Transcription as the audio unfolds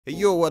Hey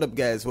yo, what up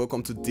guys,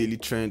 welcome to Daily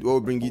Trend where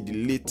we bring you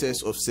the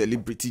latest of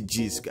celebrity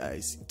gist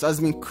guys. It has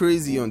been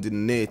crazy on the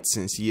net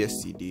since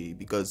yesterday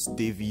because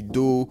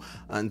Davido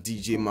and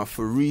DJ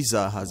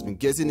Maphorisa has been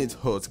getting it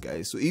hot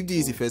guys. So if this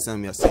is the first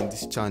time you are seeing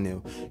this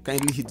channel,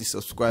 kindly hit the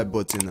subscribe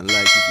button and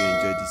like if you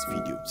enjoyed this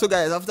video. So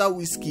guys, after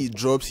Wizkid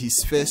dropped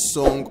his first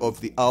song of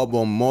the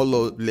album More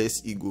or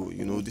Less Ego,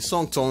 the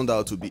song turned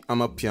out to be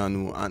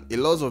Amapiano, and a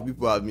lot of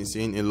people have been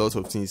saying a lot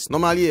of things.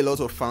 Normally a lot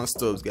of fan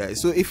stuff guys.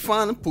 So a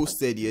fan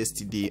posted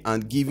yesterday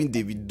and giving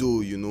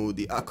Davido,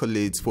 the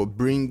accolades for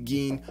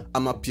bringing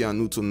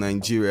Amapiano to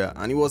Nigeria,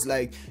 and it was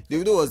like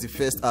Davido was the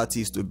first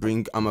artist to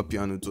bring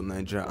Amapiano to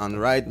Nigeria, and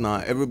right now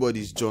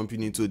everybody's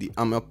jumping into the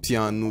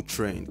Amapiano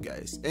trend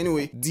guys.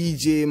 Anyway,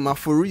 DJ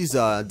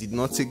Maphorisa did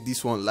not take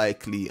this one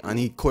lightly, and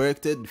he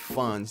corrected the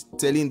fans,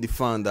 telling the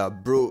fan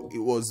that bro, it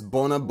was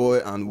Burna Boy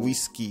and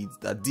Wizkid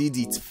that did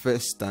it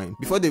first time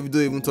before Davido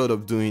even thought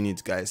of doing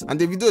it guys. And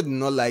Davido did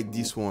not like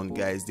this one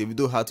guys.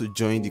 Davido had to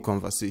join the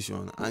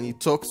conversation and he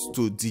talked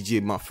to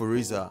DJ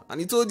Maphorisa and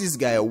he told this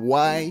guy,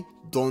 why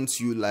don't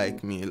you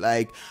like me?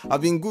 Like,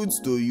 I've been good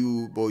to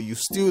you, but you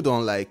still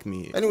don't like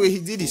me. Anyway, he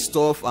did his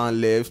stuff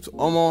and left.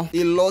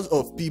 A lot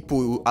of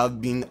people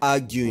have been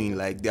arguing,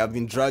 like they have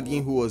been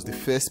dragging who was the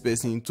first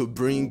person to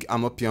bring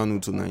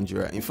Amapiano to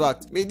Nigeria. In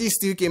fact, Mehdi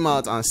still came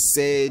out and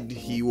said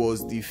he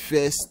was the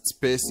first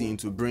person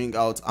to bring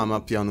out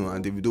Amapiano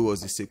and Davido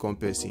was the second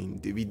person.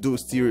 Davido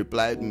still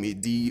replied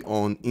Mehdi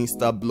on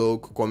Insta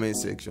blog comment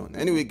section.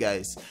 Anyway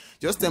guys,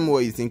 just tell me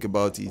what you think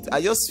about it.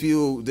 I just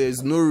feel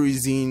there's no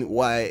reason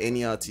why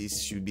any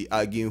artist should be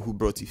arguing who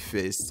brought it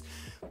first.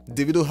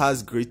 Davido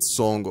has great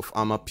song of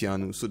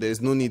Amapiano, so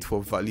there's no need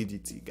for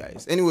validity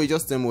guys. Anyway,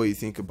 just tell me what you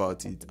think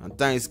about it, and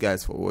thanks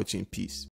guys for watching. Peace.